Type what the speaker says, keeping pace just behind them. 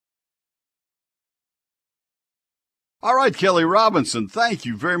All right, Kelly Robinson, thank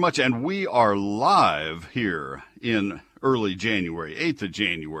you very much. And we are live here in early January, 8th of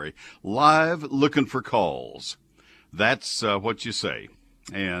January, live looking for calls. That's what you say.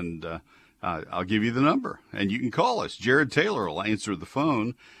 And I'll give you the number, and you can call us. Jared Taylor will answer the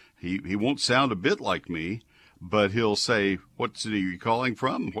phone. He won't sound a bit like me, but he'll say, "What's are you calling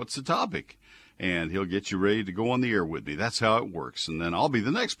from? What's the topic?" And he'll get you ready to go on the air with me. That's how it works. And then I'll be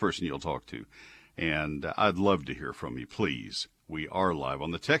the next person you'll talk to. And I'd love to hear from you, please. We are live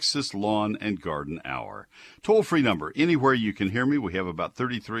on the Texas Lawn and Garden Hour. Toll-free number, anywhere you can hear me. We have about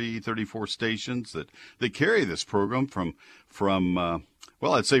 33, 34 stations that carry this program from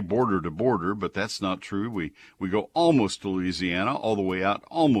well, I'd say border to border, but that's not true. We go almost to Louisiana, all the way out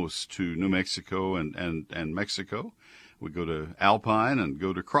almost to New Mexico and Mexico. We go to Alpine and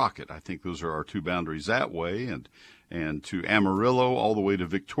go to Crockett. I think those are our two boundaries that way, and to Amarillo all the way to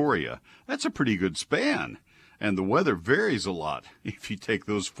Victoria. That's a pretty good span. And the weather varies a lot if you take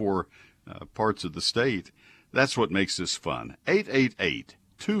those four parts of the state. That's what makes this fun.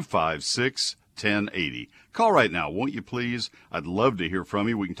 888-256-1080. Call right now, won't you please? I'd love to hear from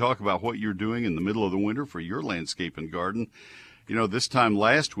you. We can talk about what you're doing in the middle of the winter for your landscape and garden. You know, this time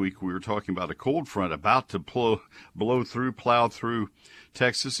last week we were talking about a cold front about to plow through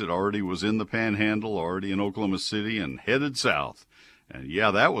Texas. It already was in the Panhandle, already in Oklahoma City, and headed south. And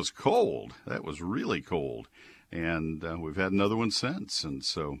yeah, that was cold. That was really cold. And we've had another one since. And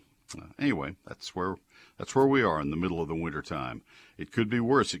so anyway, that's where we are in the middle of the winter time. It could be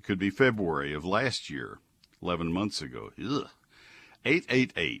worse. It could be February of last year, 11 months ago. Ugh.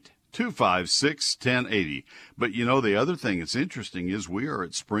 888-256-1080. But you know, the other thing that's interesting is we are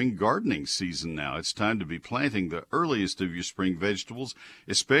at spring gardening season now. It's time to be planting the earliest of your spring vegetables,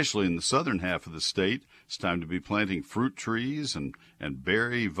 especially in the southern half of the state. It's time to be planting fruit trees and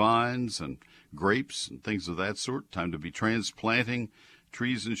berry vines and grapes and things of that sort. Time to be transplanting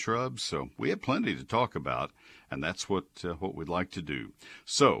trees and shrubs. So we have plenty to talk about, and that's what we'd like to do.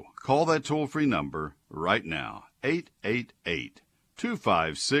 So call that toll-free number right now,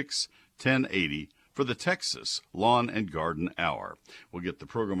 888-256-1080 for the Texas Lawn and Garden Hour. We'll get the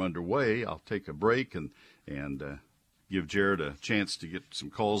program underway. I'll take a break and give Jared a chance to get some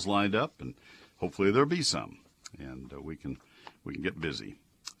calls lined up, and hopefully there'll be some, and we can get busy.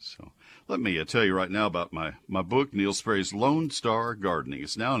 So let me tell you right now about my book, Neil Sperry's Lone Star Gardening.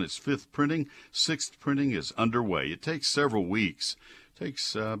 It's now in its 5th printing. 6th printing is underway. It takes several weeks. It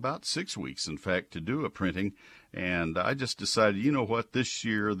takes about 6 weeks, in fact, to do a printing. And I just decided, you know what, this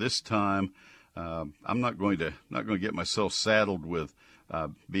year, this time, I'm not going to get myself saddled with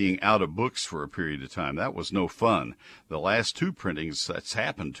being out of books for a period of time. That was no fun. The last 2 printings, that's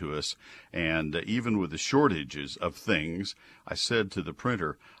happened to us. And even with the shortages of things, I said to the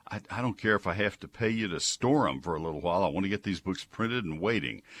printer, I don't care if I have to pay you to store them for a little while. I want to get these books printed and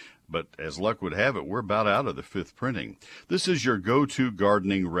waiting. But as luck would have it, we're about out of the 5th printing. This is your go-to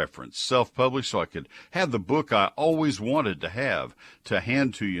gardening reference, self-published, so I could have the book I always wanted to have to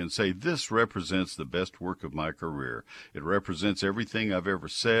hand to you and say, this represents the best work of my career. It represents everything I've ever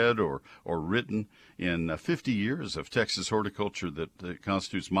said or written in 50 years of Texas horticulture that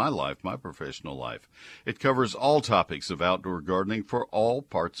constitutes my life, my professional life. It covers all topics of outdoor gardening for all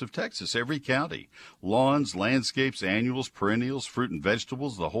parts of Texas, every county. Lawns, landscapes, annuals, perennials, fruit and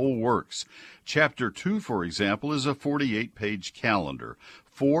vegetables, the whole works. Chapter 2, for example, is a 48-page calendar,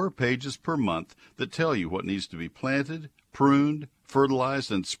 4 pages per month that tell you what needs to be planted, pruned,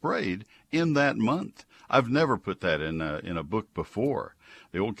 fertilized, and sprayed in that month. I've never put that in a book before.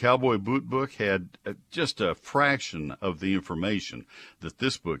 The old Cowboy Boot book had just a fraction of the information that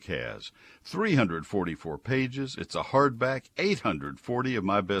this book has. 344 pages. It's a hardback, 840 of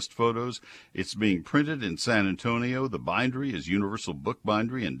my best photos. It's being printed in San Antonio. The bindery is Universal Book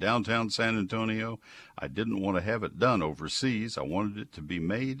Bindery in downtown San Antonio. I didn't want to have it done overseas. I wanted it to be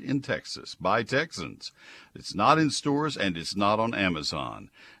made in Texas by Texans. It's not in stores, and it's not on Amazon.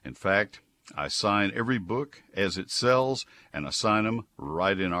 In fact, I sign every book as it sells, and I sign them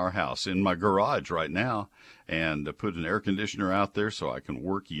right in our house, in my garage right now, and put an air conditioner out there so I can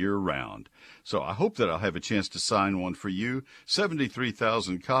work year-round. So I hope that I'll have a chance to sign one for you.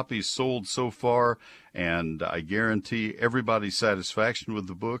 73,000 copies sold so far, and I guarantee everybody's satisfaction with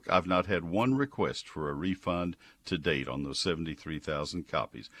the book. I've not had one request for a refund to date on those 73,000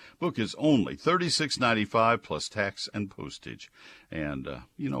 copies. Book is only $36.95 plus tax and postage. And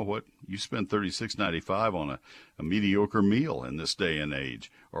you know what? You spend $36.95 on a mediocre meal in this day and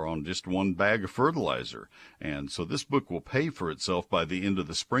age, or on just one bag of fertilizer. And so this book will pay for itself by the end of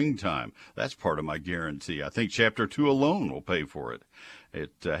the springtime. That's part of my guarantee. I think chapter 2 alone will pay for it.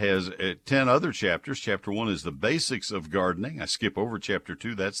 It has 10 other chapters. Chapter 1 is the basics of gardening. I skip over chapter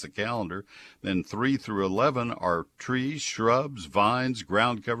 2. That's the calendar. Then 3 through 11 are trees, shrubs, vines,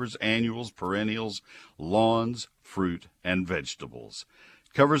 ground covers, annuals, perennials, lawns, fruit, and vegetables.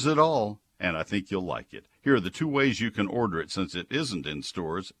 Covers it all, and I think you'll like it. Here are the 2 ways you can order it since it isn't in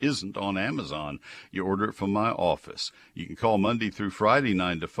stores, isn't on Amazon. You order it from my office. You can call Monday through Friday,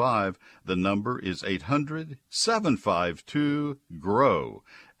 9 to 5. The number is 800-752-GROW.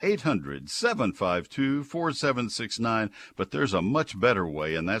 800-752-4769. But there's a much better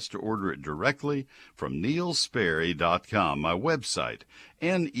way, and that's to order it directly from neilsperry.com, my website,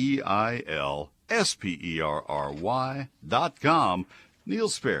 NEILSPERRY.com. Neil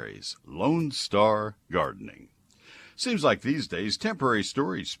Sperry's Lone Star Gardening. Seems like these days temporary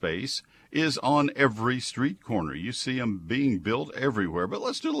storage space is on every street corner. You see them being built everywhere. But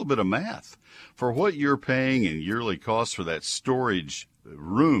let's do a little bit of math. For what you're paying in yearly costs for that storage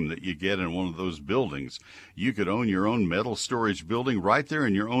room that you get in one of those buildings, you could own your own metal storage building right there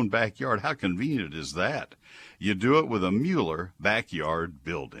in your own backyard. How convenient is that? You do it with a Mueller backyard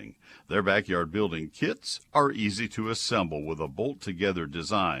building. Their backyard building kits are easy to assemble with a bolt-together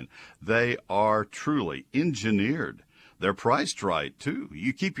design. They are truly engineered. They're priced right, too.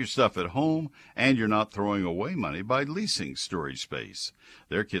 You keep your stuff at home, and you're not throwing away money by leasing storage space.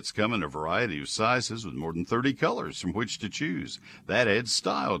 Their kits come in a variety of sizes with more than 30 colors from which to choose. That adds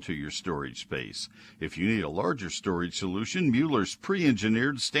style to your storage space. If you need a larger storage solution, Mueller's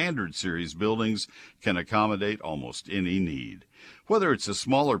pre-engineered standard series buildings can accommodate almost any need. Whether it's a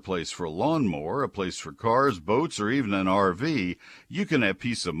smaller place for a lawnmower, a place for cars, boats, or even an RV, you can have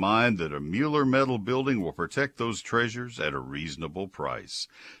peace of mind that a Mueller metal building will protect those treasures at a reasonable price.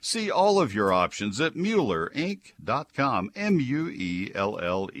 See all of your options at MuellerInc.com,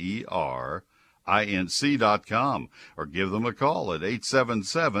 MuellerInc.com, or give them a call at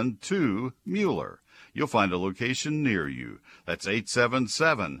 877-2-MUELLER. You'll find a location near you. That's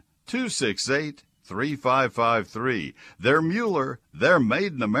 877-268-3553. They're Mueller, they're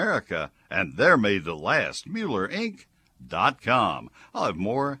made in America, and they're made to last. MuellerInc.com. I'll have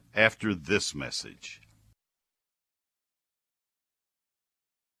more after this message.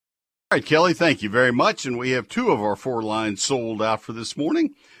 All right, Kelly, thank you very much. And we have 2 of our 4 lines sold out for this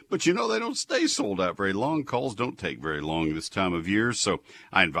morning. But you know, they don't stay sold out very long. Calls don't take very long this time of year. So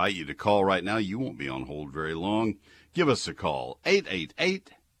I invite you to call right now. You won't be on hold very long. Give us a call,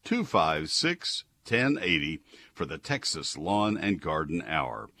 888-256-1080 for the Texas Lawn and Garden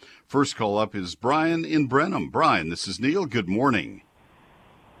Hour. First call up is Brian in Brenham. Brian, this is Neil. Good morning.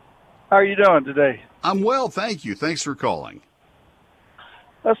 How are you doing today? I'm well, thank you. Thanks for calling.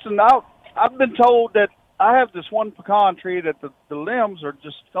 Listen, I've been told that I have this one pecan tree that the limbs are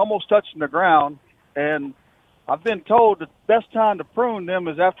just almost touching the ground, and I've been told that the best time to prune them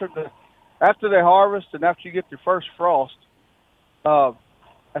is after they harvest and after you get your first frost.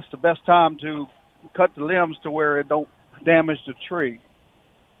 That's the best time to cut the limbs to where it don't damage the tree.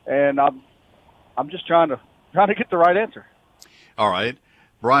 And I'm just trying to get the right answer. All right.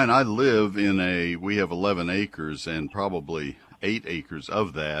 Brian, I live we have 11 acres, and probably 8 acres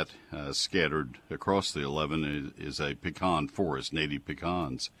of that scattered across the 11 is a pecan forest, native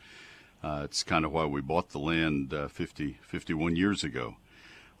pecans. It's kind of why we bought the land 51 years ago.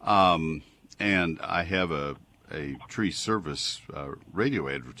 And I have a tree service radio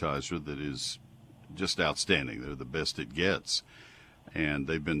advertiser that is just outstanding. They're the best it gets. And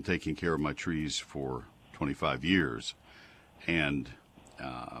they've been taking care of my trees for 25 years. And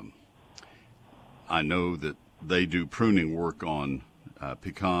I know that they do pruning work on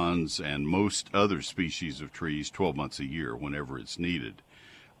pecans and most other species of trees 12 months a year whenever it's needed.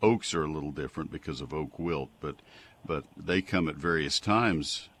 Oaks are a little different because of oak wilt, but they come at various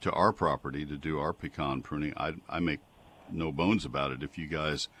times to our property to do our pecan pruning. I make no bones about it. If you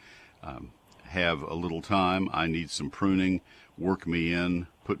guys have a little time, I need some pruning, work me in,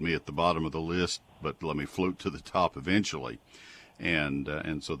 put me at the bottom of the list, but let me float to the top eventually.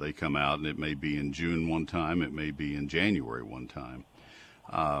 And so they come out, and it may be in June one time, it may be in January one time.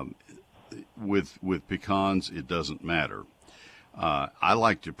 With pecans, it doesn't matter. I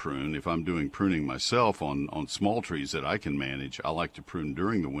like to prune, if I'm doing pruning myself on small trees that I can manage, I like to prune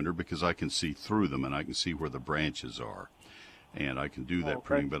during the winter because I can see through them and I can see where the branches are. And I can do that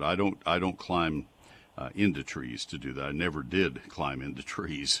pruning, but I don't climb into trees to do that. I never did climb into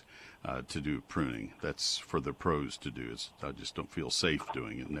trees to do pruning. That's for the pros to do. I just don't feel safe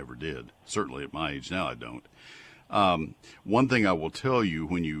doing it. Never did. Certainly at my age now, I don't. One thing I will tell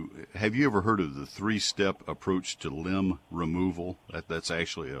you, have you ever heard of the 3-step approach to limb removal? That's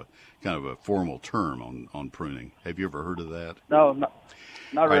actually a kind of a formal term on pruning. Have you ever heard of that? No,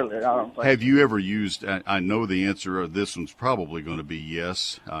 not really. Right. I don't think. Have you ever used, I know the answer of this one's probably going to be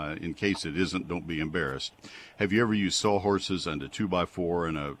yes. In case it isn't, don't be embarrassed. Have you ever used sawhorses and a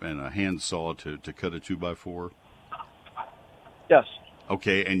 2x4 and a hand saw to cut a 2x4? Yes.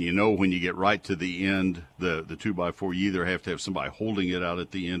 Okay, and when you get right to the end, the 2x4, you either have to have somebody holding it out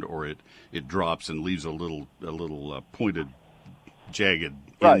at the end, or it drops and leaves a little pointed, jagged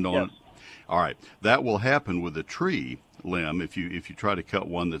end on it. All right, that will happen with a tree limb if you try to cut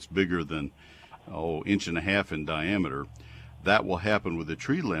one that's bigger than 1.5 inches in diameter. That will happen with a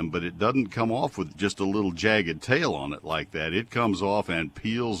tree limb, but it doesn't come off with just a little jagged tail on it like that. It comes off and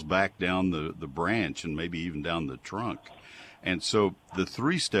peels back down the branch and maybe even down the trunk. And so the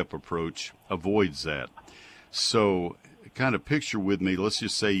 3-step approach avoids that. So kind of picture with me, let's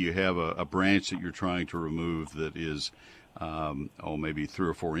just say you have a branch that you're trying to remove that is, maybe 3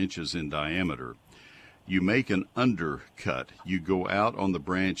 or 4 inches in diameter. You make an undercut. You go out on the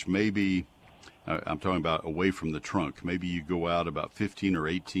branch, maybe, I'm talking about away from the trunk. Maybe you go out about 15 or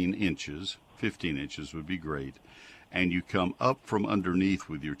 18 inches. 15 inches would be great. And you come up from underneath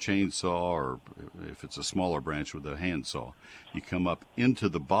with your chainsaw, or if it's a smaller branch with a handsaw, you come up into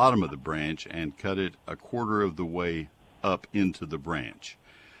the bottom of the branch and cut it 1/4 of the way up into the branch.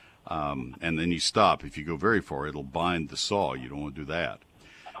 And then you stop. If you go very far, it'll bind the saw. You don't want to do that.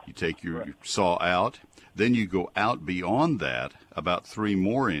 You take your saw out, then you go out beyond that about 3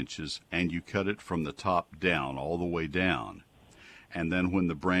 more inches, and you cut it from the top down, all the way down. And then when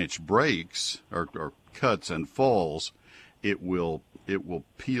the branch breaks or cuts and falls, it will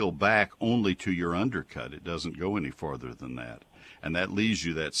peel back only to your undercut. It doesn't go any farther than that. And that leaves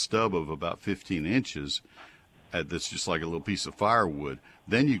you that stub of about 15 inches that's just like a little piece of firewood.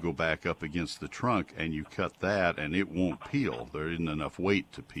 Then you go back up against the trunk and you cut that, and it won't peel. There isn't enough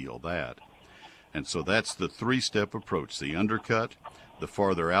weight to peel that. And so that's the 3-step approach: the undercut, the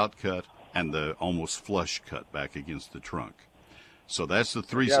farther out cut, and the almost flush cut back against the trunk. So that's the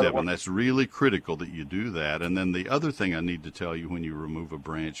 3-step, and that's really critical that you do that. And then the other thing I need to tell you, when you remove a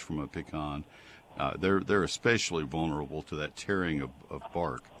branch from a pecan, they're especially vulnerable to that tearing of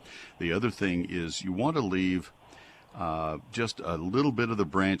bark. The other thing is you want to leave just a little bit of the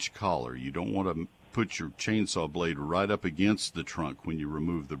branch collar. You don't want to put your chainsaw blade right up against the trunk when you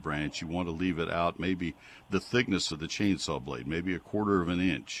remove the branch. You want to leave it out maybe the thickness of the chainsaw blade, maybe 1/4 of an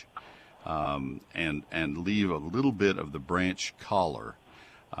inch. And leave a little bit of the branch collar.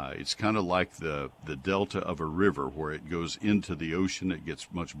 It's kind of like the delta of a river, where it goes into the ocean. It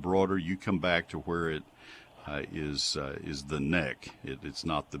gets much broader. You come back to where it is the neck. It's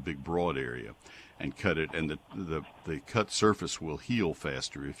not the big broad area, and cut it. And the cut surface will heal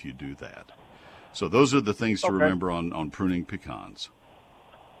faster if you do that. So those are the things to remember on pruning pecans.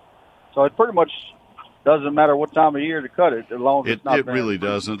 So it pretty much doesn't matter what time of year to cut it, as long as it's not. It really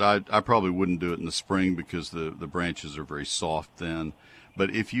doesn't. I probably wouldn't do it in the spring because the branches are very soft then.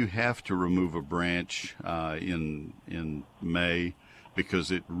 But if you have to remove a branch in May,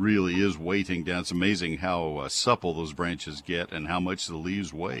 because it really is weighting down, it's amazing how supple those branches get and how much the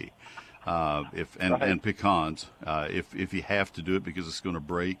leaves weigh. And pecans, if you have to do it because it's going to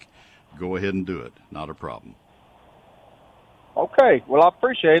break, go ahead and do it. Not a problem. Okay. Well, I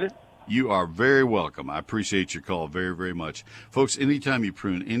appreciate it. You are very welcome. I appreciate your call very, very much. Folks, anytime you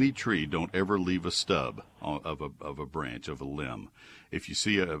prune any tree, don't ever leave a stub of a branch, of a limb. If you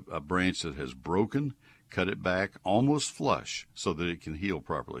see a branch that has broken, cut it back almost flush so that it can heal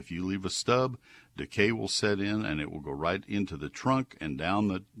properly. If you leave a stub, decay will set in and it will go right into the trunk and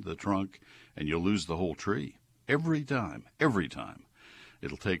down the trunk, and you'll lose the whole tree. Every time.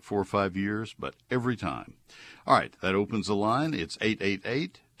 It'll take 4 or 5 years, but every time. All right, that opens the line. It's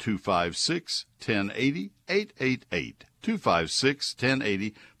 888-256-1080,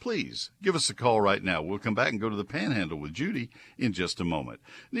 888-256-1080. Please give us a call right now. We'll come back and go to the Panhandle with Judy in just a moment.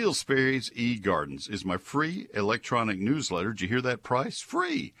 Neil Sperry's eGardens is my free electronic newsletter. Did you hear that price?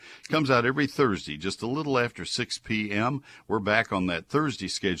 Free. Comes out every Thursday, just a little after 6 p.m. We're back on that Thursday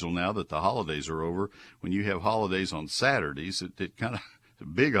schedule now that the holidays are over. When you have holidays on Saturdays, it kind of,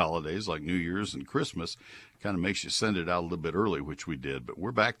 big holidays like New Year's and Christmas, kind of makes you send it out a little bit early, which we did. But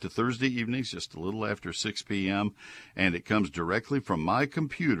we're back to Thursday evenings, just a little after 6 p.m., and it comes directly from my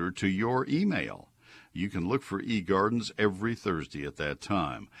computer to your email. You can look for eGardens every Thursday at that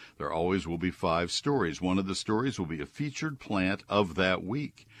time. There always will be 5 stories. One of the stories will be a featured plant of that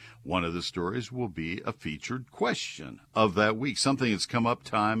week. One of the stories will be a featured question of that week, something that's come up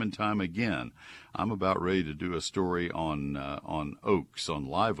time and time again. I'm about ready to do a story on oaks, on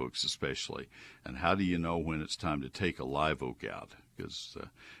live oaks especially, and how do you know when it's time to take a live oak out? Because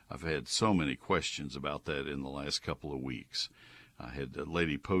I've had so many questions about that in the last couple of weeks. I had a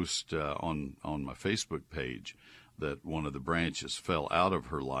lady post on my Facebook page that one of the branches fell out of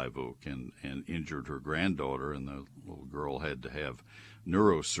her live oak and injured her granddaughter, and the little girl had to have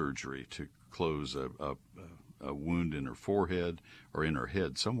neurosurgery to close a wound in her forehead or in her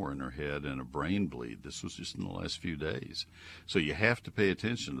head, somewhere in her head, and a brain bleed. This was just in the last few days. So you have to pay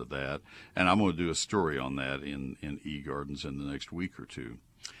attention to that, and I'm going to do a story on that in eGardens in the next week or two.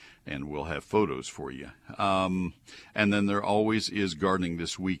 And we'll have photos for you. And then there always is Gardening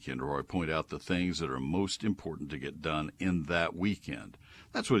This Weekend, where I point out the things that are most important to get done in that weekend.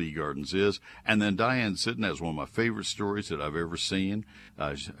 That's what eGardens is. And then Diane Sitten has one of my favorite stories that I've ever seen,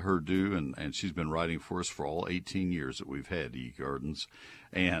 her do, and she's been writing for us for all 18 years that we've had eGardens.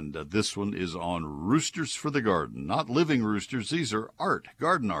 And this one is on roosters for the garden. Not living roosters. These are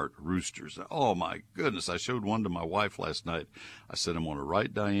garden art roosters. Oh, my goodness. I showed one to my wife last night. I said, I'm going to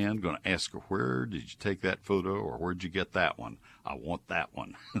write Diane, going to ask her, where did you take that photo, or where'd you get that one? I want that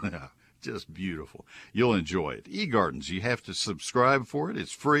one. Just beautiful. You'll enjoy it. eGardens, you have to subscribe for it.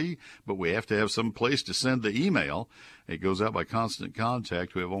 It's free, but we have to have some place to send the email. It goes out by Constant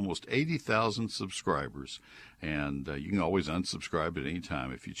Contact. We have almost 80,000 subscribers, and you can always unsubscribe at any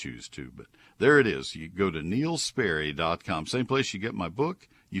time if you choose to. But there it is. You go to neilsperry.com, same place you get my book.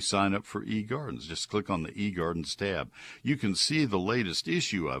 You sign up for eGardens. Just click on the eGardens tab. You can see the latest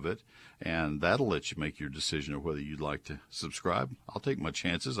issue of it, and that'll let you make your decision of whether you'd like to subscribe. I'll take my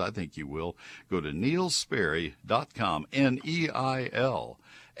chances. I think you will. Go to neilsperry.com,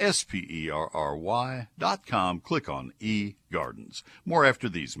 neilsperry.com. Click on eGardens. More after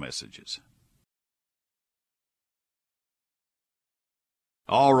these messages.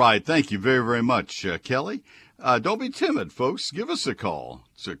 All right. Thank you very, very much, Kelly. Don't be timid, folks. Give us a call.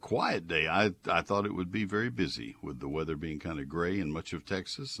 It's a quiet day. I thought it would be very busy with the weather being kind of gray in much of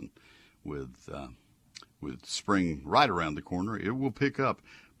Texas, and with spring right around the corner. It will pick up.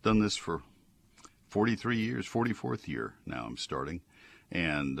 Done this for 43 years, 44th year now I'm starting.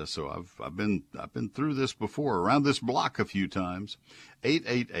 And so I've been through this before, around this block a few times.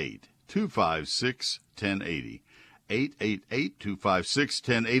 888-256-1080.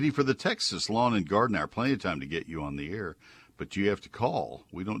 888-256-1080 for the Texas Lawn and Garden Hour. Plenty of time to get you on the air, but you have to call.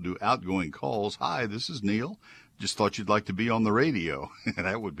 We don't do outgoing calls. Hi, this is Neil. Just thought you'd like to be on the radio.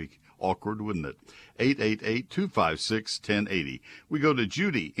 That would be awkward, wouldn't it? 888-256-1080. We go to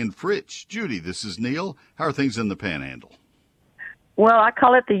Judy in Fritch. Judy, this is Neil. How are things in the Panhandle? Well, I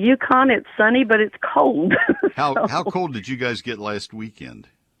call it the Yukon. It's sunny, but it's cold. How cold did you guys get last weekend?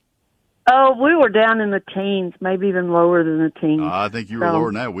 Oh, we were down in the teens, maybe even lower than the teens. I think you were lower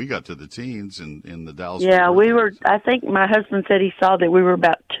than that. We got to the teens in the Dallas. Yeah, we were. I think my husband said he saw that we were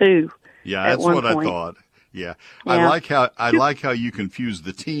about 2. Yeah, that's what I thought. Yeah. I like how you confuse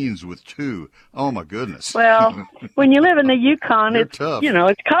the teens with 2. Oh my goodness. Well, when you live in the Yukon, it's tough.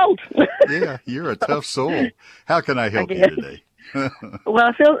 It's cold. Yeah, you're a tough soul. How can I help you today? Well,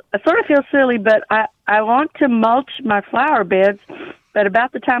 I sort of feel silly, but I want to mulch my flower beds. But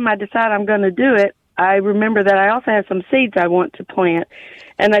about the time I decide I'm going to do it, I remember that I also have some seeds I want to plant,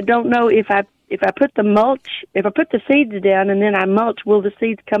 and I don't know if I put the seeds down and then I mulch, will the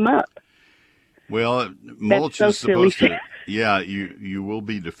seeds come up? Well, mulch is supposed to. Yeah, you will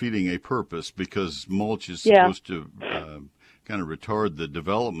be defeating a purpose, because mulch is supposed to kind of retard the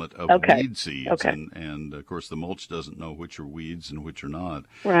development of weed seeds, and of course the mulch doesn't know which are weeds and which are not.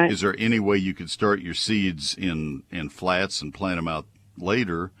 Right. Is there any way you could start your seeds in flats and plant them out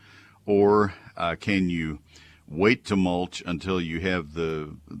later, or can you wait to mulch until you have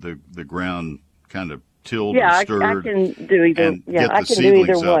the ground kind of tilled or stirred? I can do either. And I can do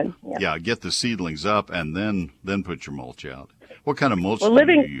either one. Yeah, get the seedlings up and then put your mulch out. What kind of mulch do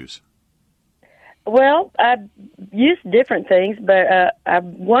you use? Well, I've used different things, but I've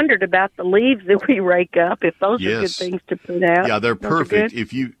wondered about the leaves that we rake up, if those are good things to put out. Yeah, they're perfect.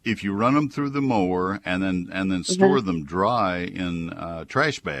 If you run them through the mower and then store them dry in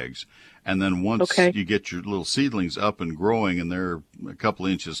trash bags, and then once you get your little seedlings up and growing and they're a couple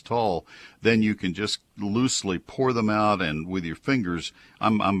inches tall, then you can just loosely pour them out, and with your fingers,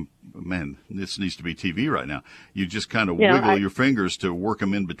 man, this needs to be TV right now. You just kind of wiggle your fingers to work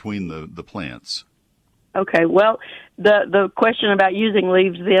them in between the plants. Okay, well, the question about using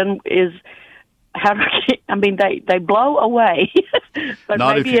leaves then is, I mean, they blow away, but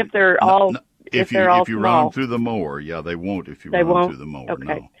Not maybe if, you, if they're not, all not- if if you they're all if you run small. them through the mower. Yeah, they won't if you They run them won't? through the mower. Okay.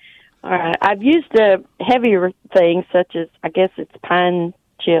 No. All right. I've used heavier things such as, I guess it's pine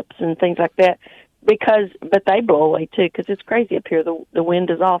chips and things like that, but they blow away too because it's crazy up here. The wind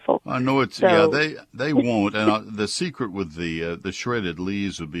is awful. I know it's So- they won't. And the secret with the shredded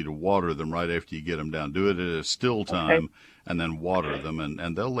leaves would be to water them right after you get them down. Do it at a still time, and then water them,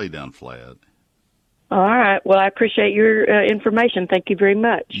 and they'll lay down flat. All right. Well, I appreciate your information. Thank you very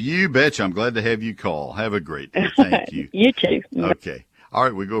much. You betcha. I'm glad to have you call. Have a great day. Thank you. You too. Okay. All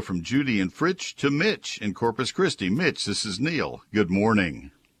right, we go from Judy and Fritch to Mitch in Corpus Christi. Mitch, this is Neil. Good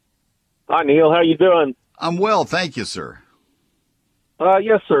morning. Hi, Neil. How you doing? I'm well, thank you, sir.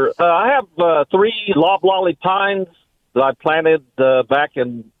 Yes, sir. I have 3 loblolly pines that I planted back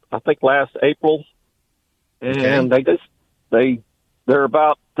in, I think, last April, and they're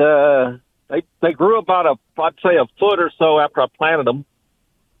about they grew about I'd say a foot or so after I planted them,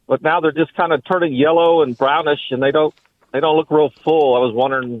 but now they're just kind of turning yellow and brownish, and they don't look real full. I was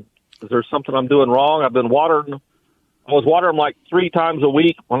wondering, is there something I'm doing wrong? I've been watering. I was watering them like 3 times a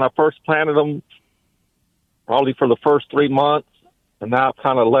week when I first planted them, probably for the first 3 months, and now I've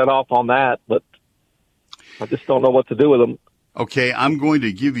kind of let off on that, but I just don't know what to do with them. Okay, I'm going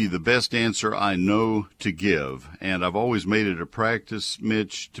to give you the best answer I know to give, and I've always made it a practice,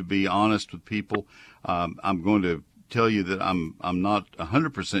 Mitch, to be honest with people. I'm going to tell you that I'm not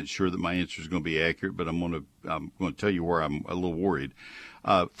 100% sure that my answer is going to be accurate, but I'm going to tell you where I'm a little worried.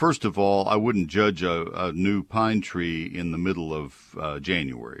 First of all, I wouldn't judge a new pine tree in the middle of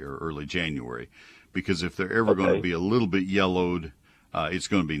January or early January, because if they're ever going to be a little bit yellowed, it's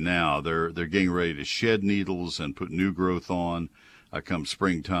going to be now. They're getting ready to shed needles and put new growth on come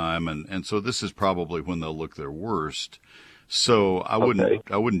springtime, and so this is probably when they'll look their worst. So I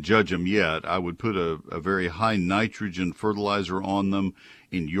wouldn't judge them yet. I would put a very high nitrogen fertilizer on them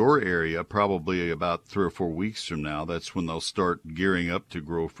in your area, probably about 3 or 4 weeks from now. That's when they'll start gearing up to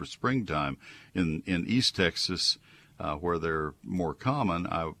grow for springtime. In East Texas, where they're more common,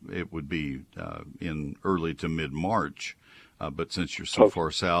 it would be in early to mid-March. But since you're so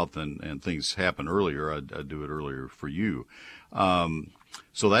far south and things happen earlier, I'd do it earlier for you.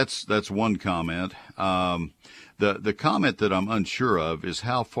 So that's one comment. The comment that I'm unsure of is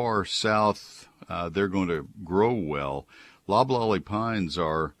how far south they're going to grow well. Loblolly pines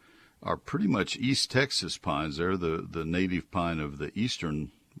are pretty much East Texas pines. They're the native pine of the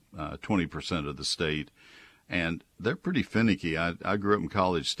eastern 20% of the state, and they're pretty finicky. I grew up in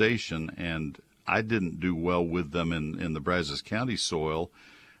College Station, and I didn't do well with them in the Brazos County soil.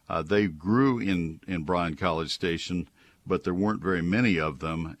 They grew in Bryan College Station, but there weren't very many of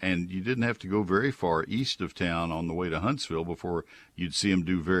them, and you didn't have to go very far east of town on the way to Huntsville before you'd see them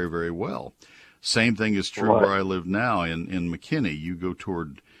do very, very well. Same thing is true where I live now in McKinney. You go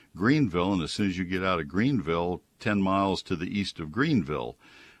toward Greenville, and as soon as you get out of Greenville, 10 miles to the east of Greenville,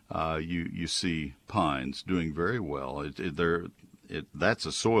 you see pines doing very well. That's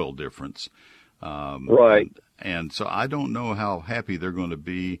a soil difference. Right. And so I don't know how happy they're going to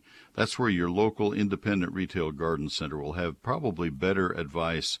be. That's where your local independent retail garden center will have probably better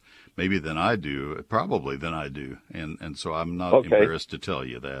advice, maybe than I do, And so I'm not embarrassed to tell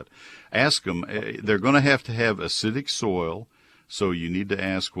you that. Ask them. They're going to have acidic soil. So you need to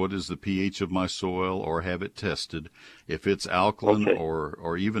ask, what is the pH of my soil, or have it tested. If it's alkaline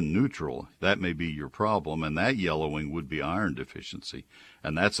or even neutral, that may be your problem, and that yellowing would be iron deficiency,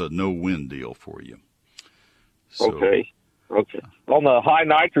 and that's a no-win deal for you. So, Okay. On the high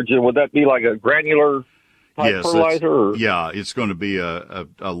nitrogen, would that be like a granular type fertilizer? Or? Yeah, it's going to be a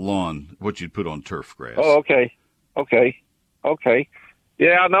lawn, what you'd put on turf grass. Oh, okay.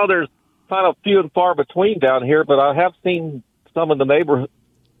 Yeah, I know there's kind of few and far between down here, but I have seen some in the neighborhood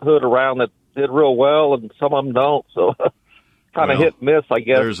around that did real well, and some of them don't. So, kind of hit and miss, I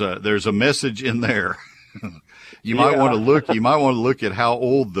guess. There's a message in there. You might want to look. You might want to look at how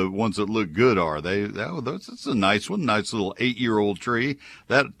old the ones that look good are. That's a nice one, nice little 8-year-old tree.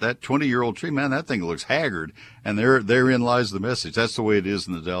 That 20-year-old tree, man, that thing looks haggard. And therein lies the message. That's the way it is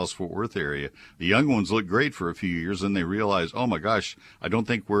in the Dallas-Fort Worth area. The young ones look great for a few years, and they realize, oh my gosh, I don't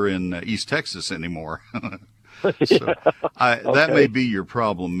think we're in East Texas anymore. So that may be your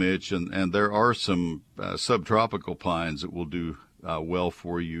problem, Mitch, and there are some subtropical pines that will do well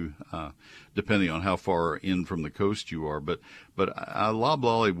for you, depending on how far in from the coast you are. But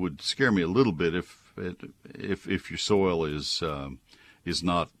loblolly would scare me a little bit if your soil is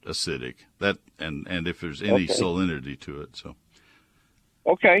not acidic. That and if there's any salinity to it. So.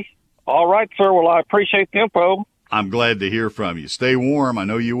 Okay. All right, sir. Well, I appreciate the info. I'm glad to hear from you. Stay warm. I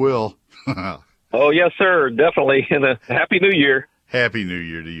know you will. Oh, yes, sir. Definitely. And a Happy New Year. Happy New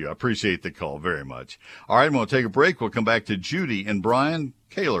Year to you. I appreciate the call very much. All right, I'm going to take a break. We'll come back to Judy and Brian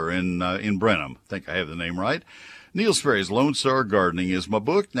Kaler in Brenham. I think I have the name right. Neil Sperry's Lone Star Gardening is my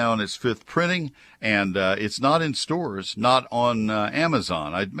book, now in its 5th printing, and it's not in stores, not on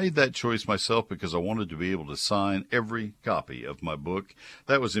Amazon. I made that choice myself because I wanted to be able to sign every copy of my book.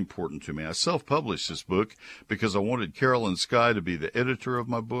 That was important to me. I self-published this book because I wanted Carolyn Sky to be the editor of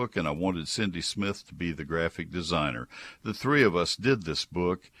my book, and I wanted Cindy Smith to be the graphic designer. The three of us did this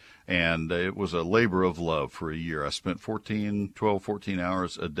book, and it was a labor of love for a year. I spent 14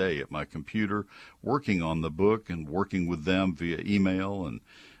 hours a day at my computer working on the book and working with them via email and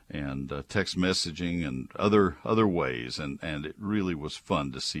text messaging and other ways, and it really was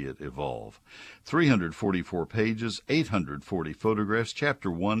fun to see it evolve. 344 pages, 840 photographs.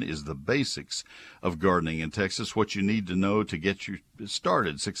 Chapter 1 is the basics of gardening in Texas, what you need to know to get you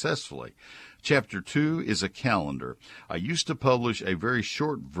started successfully. Chapter 2 is a calendar. I used to publish a very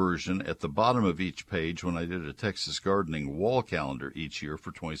short version at the bottom of each page when I did a Texas gardening wall calendar each year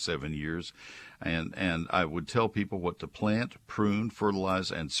for 27 years. And I would tell people what to plant, prune, fertilize,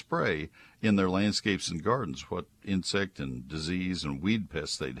 and spray in their landscapes and gardens, what insect and disease and weed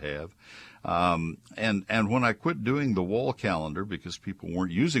pests they'd have. And when I quit doing the wall calendar, because people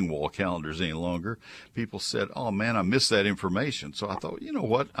weren't using wall calendars any longer, people said, oh man, I missed that information. So I thought, you know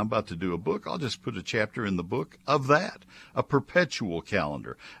what? I'm about to do a book. I'll just put a chapter in the book of that, a perpetual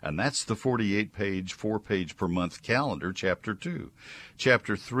calendar. And that's the 48-page, 4-page per month calendar, Chapter 2.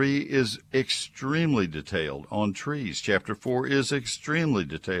 Chapter 3 is extremely detailed on trees. Chapter 4 is extremely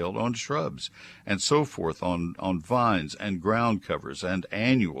detailed on shrubs and so forth, on vines and ground covers and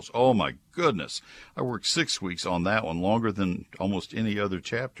annuals. Oh my goodness. I worked 6 weeks on that one, longer than almost any other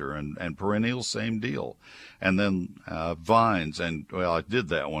chapter, and perennials, same deal. And then vines, and well, I did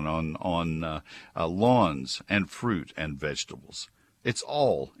that one on lawns and fruit and vegetables. It's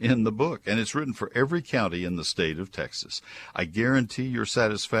all in the book, and it's written for every county in the state of Texas. I guarantee your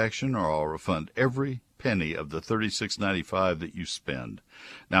satisfaction, or I'll refund every penny of the $36.95 that you spend.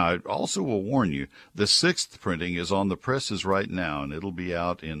 Now, I also will warn you, the 6th printing is on the presses right now, and it'll be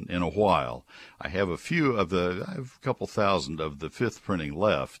out in a while. I have a couple thousand of the 5th printing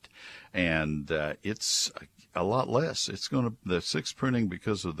left, and it's a lot less. The 6th printing,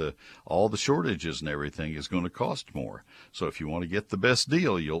 because of all the shortages and everything, is going to cost more. So if you want to get the best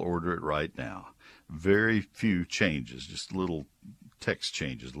deal, you'll order it right now. Very few changes, just little text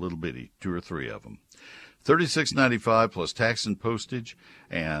changes, little bitty, 2 or 3 of them. $36.95 plus tax and postage,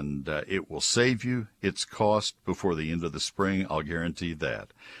 and it will save you its cost before the end of the spring. I'll guarantee that.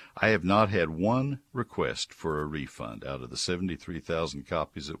 I have not had one request for a refund out of the 73,000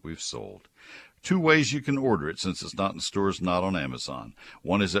 copies that we've sold. 2 ways you can order it, since it's not in stores, not on Amazon.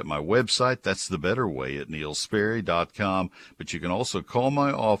 One is at my website. That's the better way, at neilsperry.com. But you can also call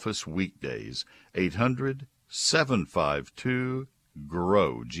my office weekdays, 800-752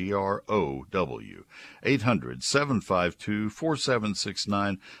 GROW, GROW,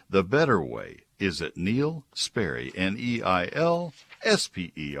 800-752-4769. The better way is at Neil Sperry,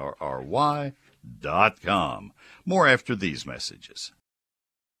 NeilSperry.com. More after these messages.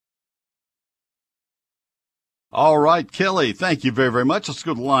 All right, Kelly, thank you very, very much. Let's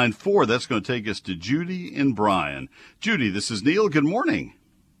go to line 4. That's going to take us to Judy and Brian. Judy, this is Neil. Good morning.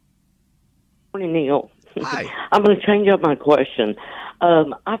 Morning, Neil. Hi. I'm going to change up my question.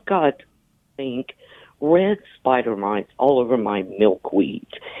 I've got, I think, red spider mites all over my milkweed,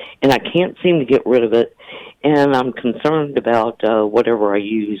 and I can't seem to get rid of it, and I'm concerned about whatever I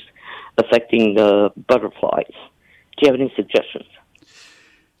use affecting the butterflies. Do you have any suggestions?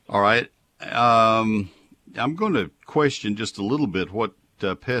 All right. I'm going to question just a little bit what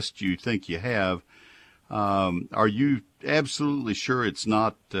pest you think you have. Are you absolutely sure it's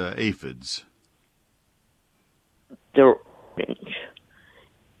not aphids? They're orange.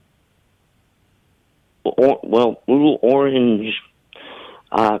 Little orange.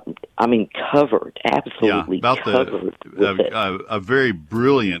 Covered, absolutely covered with it. A very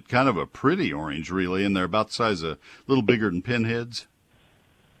brilliant, kind of a pretty orange, really, and they're about the size of a little bigger than pinheads.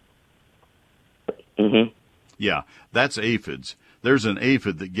 Mm-hmm. Yeah, that's aphids. There's an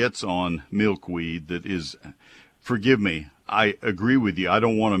aphid that gets on milkweed that is, forgive me, I agree with you, I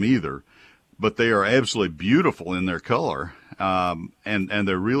don't want them either, but they are absolutely beautiful in their color, and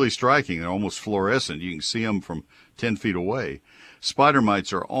they're really striking. They're almost fluorescent. You can see them from 10 feet away. Spider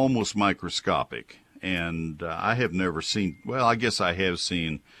mites are almost microscopic, and I have never seen, well, I guess I have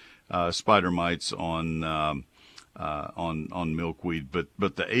seen spider mites on milkweed, but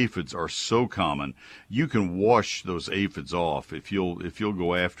the aphids are so common. You can wash those aphids off if you'll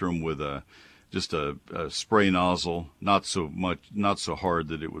go after them with a just a spray nozzle, not so hard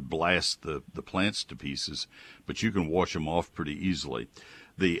that it would blast the plants to pieces, but you can wash them off pretty easily.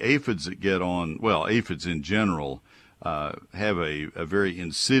 The aphids that get on, well, aphids in general, have a very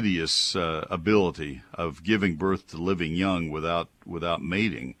insidious ability of giving birth to living young without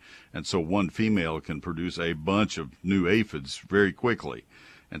mating. And so one female can produce a bunch of new aphids very quickly.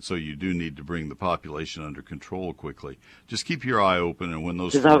 And so you do need to bring the population under control quickly. Just keep your eye open, and when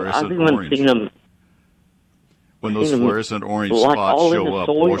those fluorescent orange spots show up,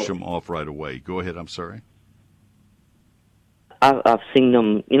 wash them off right away. Go ahead, I'm sorry. I've seen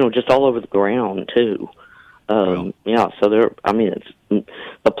them, just all over the ground too. Yeah, so the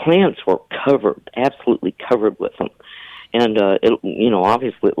plants were covered, absolutely covered with them. And,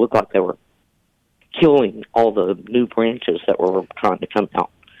 obviously it looked like they were killing all the new branches that were trying to come out,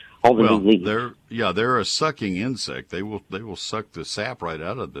 all the new leaves. They're a sucking insect. They will suck the sap right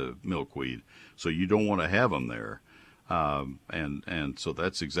out of the milkweed, so you don't want to have them there. And so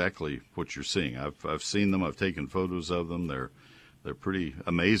that's exactly what you're seeing. I've seen them. I've taken photos of them. They're pretty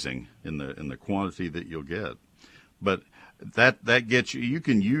amazing in the quantity that you'll get. But that gets you. You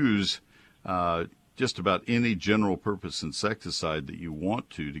can use just about any general purpose insecticide that you want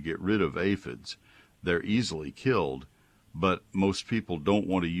to get rid of aphids. They're easily killed, but most people don't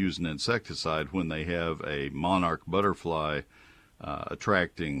want to use an insecticide when they have a monarch butterfly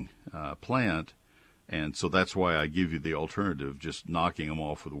attracting plant. And so that's why I give you the alternative, just knocking them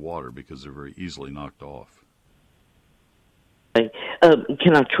off with water, because they're very easily knocked off.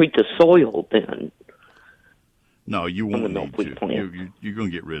 Can I treat the soil then? No, you won't need to. You're going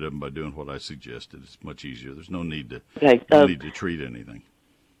to get rid of them by doing what I suggested. It's much easier. There's no need to treat anything.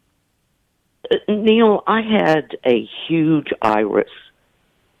 Neil, I had a huge iris,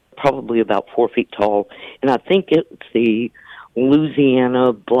 probably about 4 feet tall, and I think it's the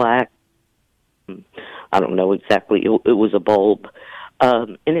Louisiana black. I don't know exactly. It was a bulb,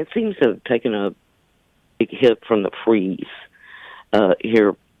 and it seems to have taken a big hit from the freeze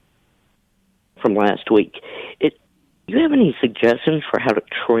here from last week. Do you have any suggestions for how to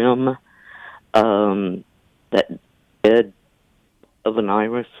trim that bed of an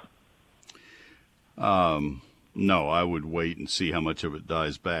iris? No, I would wait and see how much of it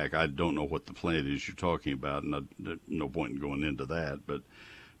dies back. I don't know what the plant is you're talking about, and there's no point in going into that.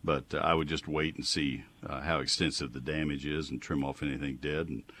 But I would just wait and see how extensive the damage is and trim off anything dead,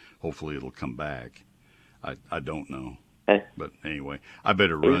 and hopefully it'll come back. I don't know. Okay. But anyway, I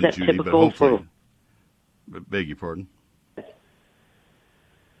better run, Judy, but hopefully... Beg your pardon?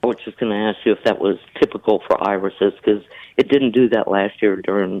 I was just going to ask you if that was typical for irises, because it didn't do that last year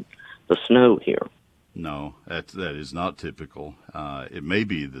during the snow here. No, that is not typical. It may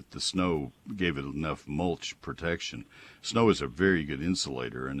be that the snow gave it enough mulch protection. Snow is a very good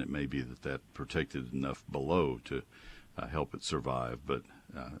insulator, and it may be that protected enough below to help it survive. But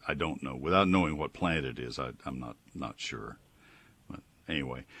I don't know. Without knowing what plant it is, I'm not sure. But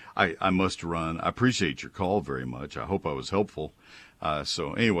anyway, I must run. I appreciate your call very much. I hope I was helpful.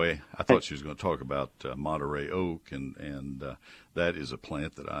 So anyway, I thought she was going to talk about Monterey oak, and that is a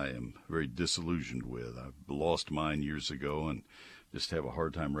plant that I am very disillusioned with. I lost mine years ago and just have a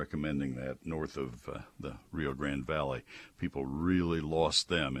hard time recommending that north of the Rio Grande Valley. People really lost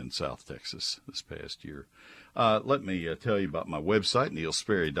them in South Texas this past year. Let me tell you about my website,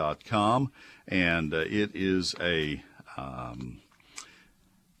 neilsperry.com, and it is a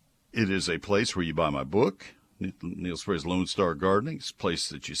place where you buy my book, Neil Sperry's Lone Star Gardening. It's a place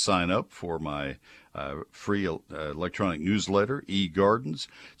that you sign up for my free electronic newsletter, eGardens.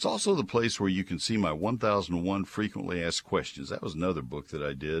 It's also the place where you can see my 1001 Frequently Asked Questions. That was another book that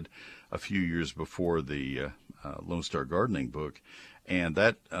I did a few years before the Lone Star Gardening book. And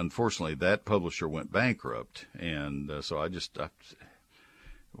that, unfortunately, that publisher went bankrupt. And so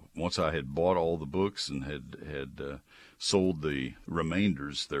once I had bought all the books and had sold the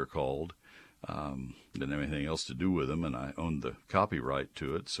remainders, they're called, didn't have anything else to do with them, and I owned the copyright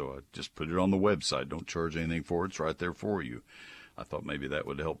to it, so I just put it on the website. Don't charge anything for it. It's right there for you. I thought maybe that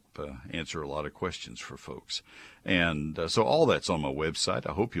would help answer a lot of questions for folks. And so all that's on my website.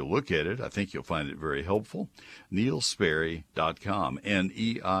 I hope you'll look at it. I think you'll find it very helpful. NeilSperry.com,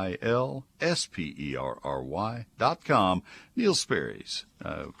 NeilSperry.com, Neil Sperry's.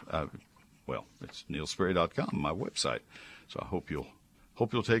 It's NeilSperry.com, my website. So I hope you'll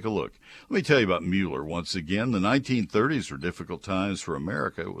Hope you'll take a look. Let me tell you about Mueller once again. The 1930s were difficult times for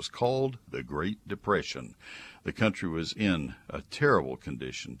America. It was called the Great Depression. The country was in a terrible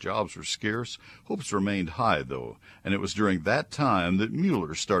condition. Jobs were scarce. Hopes remained high, though, and it was during that time that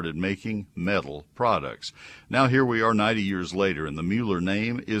Mueller started making metal products. Now here we are 90 years later, and the Mueller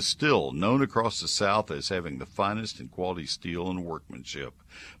name is still known across the South as having the finest in quality steel and workmanship.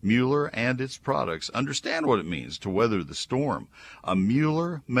 Mueller and its products understand what it means to weather the storm. A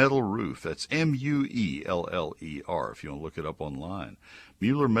Mueller metal roof, that's Mueller, if you want to look it up online.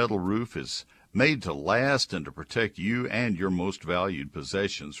 Mueller metal roof is made to last and to protect you and your most valued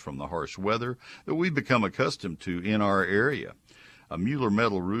possessions from the harsh weather that we become accustomed to in our area. A Mueller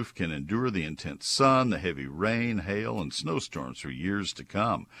metal roof can endure the intense sun, the heavy rain, hail, and snowstorms for years to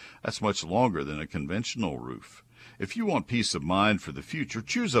come. That's much longer than a conventional roof. If you want peace of mind for the future,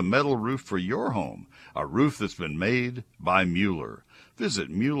 choose a metal roof for your home, a roof that's been made by Mueller.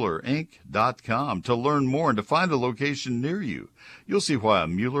 Visit MuellerInc.com to learn more and to find a location near you. You'll see why a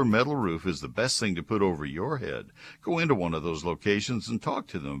Mueller metal roof is the best thing to put over your head. Go into one of those locations and talk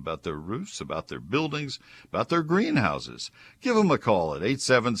to them about their roofs, about their buildings, about their greenhouses. Give them a call at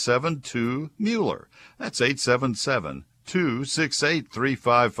 877-2-MUELLER. That's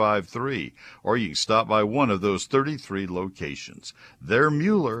 877-268-3553. Or you can stop by one of those 33 locations. They're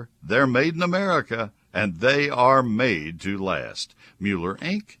Mueller, they're made in America, and they are made to last.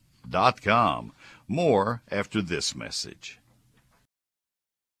 MuellerInc.com. More after this message.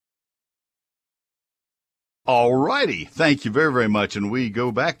 All righty. Thank you very, very much. And we go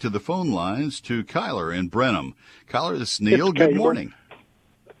back to the phone lines to Kyler in Brenham. Kyler, this is Neil. Good morning.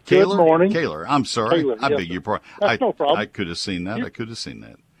 Good morning. Kaler, I'm sorry. Kaler, I yes, beg your pardon. That's no problem. I could have seen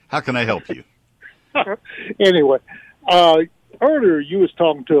that. How can I help you? Anyway, earlier you was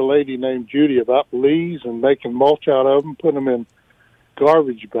talking to a lady named Judy about leaves and making mulch out of them, putting them in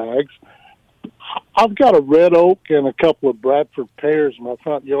garbage bags. I've got a red oak and a couple of Bradford pears in my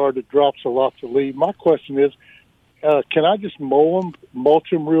front yard that drops a lot of leaves. My question is, can I just mulch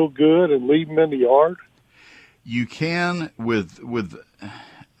them real good and leave them in the yard? You can with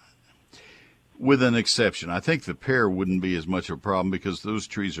an exception. I think the pear wouldn't be as much of a problem because those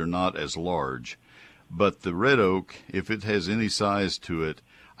trees are not as large. But the red oak, if it has any size to it,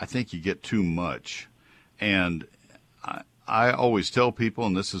 I think you get too much. And I always tell people,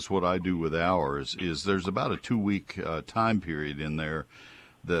 and this is what I do with ours, is there's about a 2-week time period in there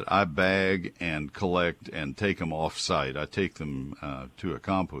that I bag and collect and take them off site. I take them to a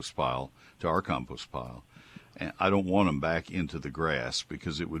compost pile, to our compost pile. And I don't want them back into the grass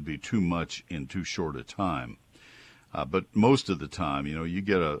because it would be too much in too short a time. But most of the time, you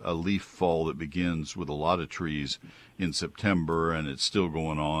get a leaf fall that begins with a lot of trees in September, and it's still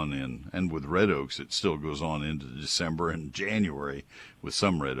going on. And with red oaks, it still goes on into December and January with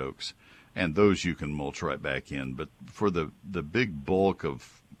some red oaks. And those you can mulch right back in. But for the big bulk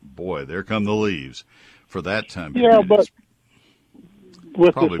of, boy, there come the leaves, for that time period, yeah, but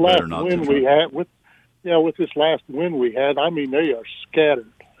with probably this better last not wind to we had, with this last wind we had, I mean, they are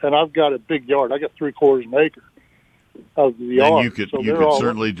scattered. And I've got a big yard. I got 3/4 of an acre of the yard. And you could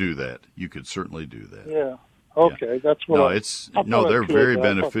certainly do that. You could certainly do that. Yeah. Okay, yeah. That's what. They're very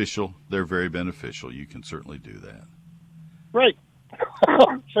beneficial. They're very beneficial. You can certainly do that. Great.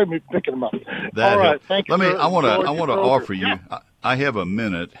 Save me picking them up. All right. Helps. Thank you. I want to offer you. Yeah. I have a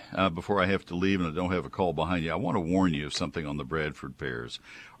minute before I have to leave, and I don't have a call behind you. I want to warn you of something on the Bradford pears.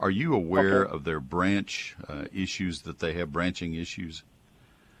 Are you aware of their branch issues that they have, branching issues?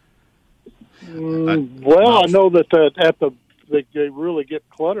 I know that they really get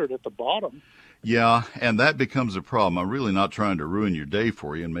cluttered at the bottom. Yeah, and that becomes a problem. I'm really not trying to ruin your day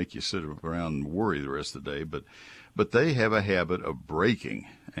for you and make you sit around and worry the rest of the day, but they have a habit of breaking,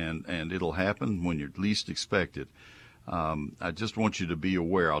 and it'll happen when you least expect it. I just want you to be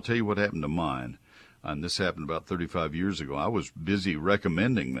aware. I'll tell you what happened to mine, and this happened about 35 years ago. I was busy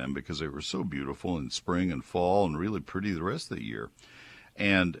recommending them because they were so beautiful in spring and fall and really pretty the rest of the year.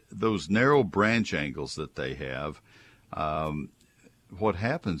 And those narrow branch angles that they have, what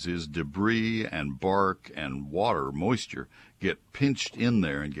happens is debris and bark and water, moisture, get pinched in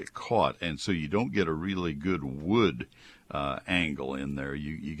there and get caught, and so you don't get a really good wood angle in there.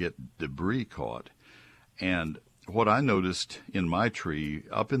 You get debris caught. And what I noticed in my tree,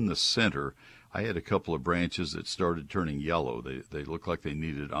 up in the center, I had a couple of branches that started turning yellow. They looked like they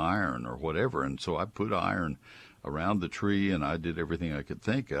needed iron or whatever, and so I put iron around the tree, and I did everything I could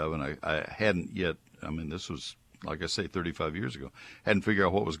think of, and I hadn't yet, this was, like I say, 35 years ago, hadn't figured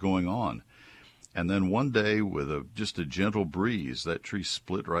out what was going on. And then one day, with just a gentle breeze, that tree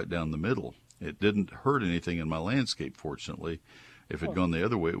split right down the middle. It didn't hurt anything in my landscape, fortunately. If it had gone the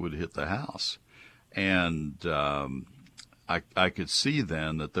other way, it would have hit the house. And I could see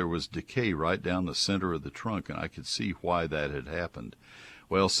then that there was decay right down the center of the trunk, and I could see why that had happened.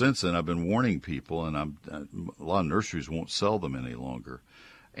 Well, since then, I've been warning people, and a lot of nurseries won't sell them any longer.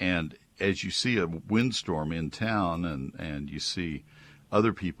 And as you see a windstorm in town, and you see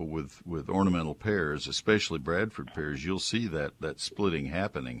other people with ornamental pears, especially Bradford pears, you'll see that splitting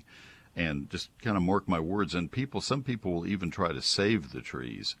happening. And just kind of mark my words. And some people will even try to save the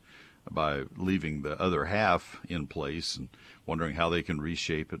trees by leaving the other half in place and wondering how they can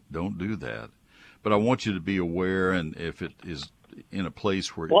reshape it. Don't do that. But I want you to be aware, and if it is in a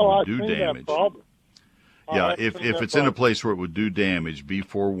place where it would do damage. Yeah, if it's in a place where it would do damage, be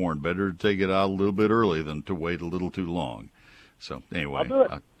forewarned. Better to take it out a little bit early than to wait a little too long. So anyway,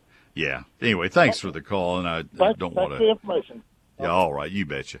 Anyway, thanks for the call, and I don't want to. Thanks for the information. Yeah, all right, you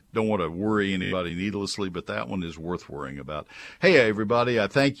betcha. Don't want to worry anybody needlessly, but that one is worth worrying about. Hey, everybody, I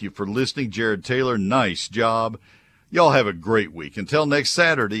thank you for listening. Jared Taylor, nice job. Y'all have a great week. Until next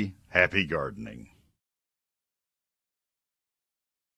Saturday, happy gardening.